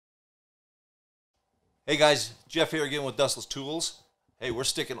Hey guys, Jeff here again with Dustless Tools. Hey, we're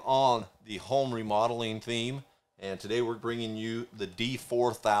sticking on the home remodeling theme, and today we're bringing you the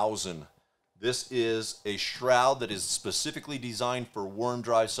D4000. This is a shroud that is specifically designed for worm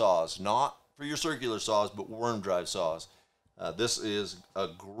drive saws, not for your circular saws, but worm drive saws. This is a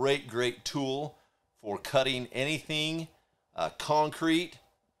great tool for cutting anything, concrete,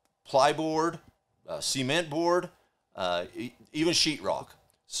 plyboard, cement board, even sheetrock.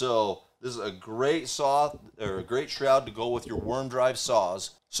 So this is a great saw, or a great shroud to go with your worm drive saws.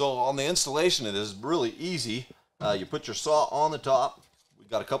 So on the installation of this is really easy. You put your saw on the top.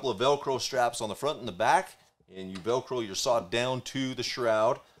 We've got a couple of Velcro straps on the front and the back, and you Velcro your saw down to the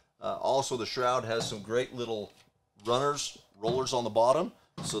shroud. Also, the shroud has some great little rollers on the bottom,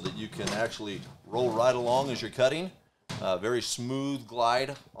 so that you can actually roll right along as you're cutting. Very smooth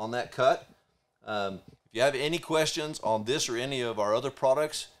glide on that cut. If you have any questions on this or any of our other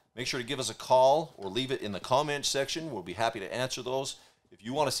products, make sure to give us a call or leave it in the comments section. We'll be happy to answer those. If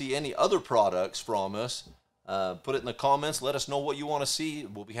you want to see any other products from us, put it in the comments. Let us know what you want to see.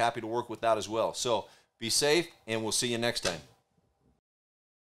 We'll be happy to work with that as well. So be safe, and we'll see you next time.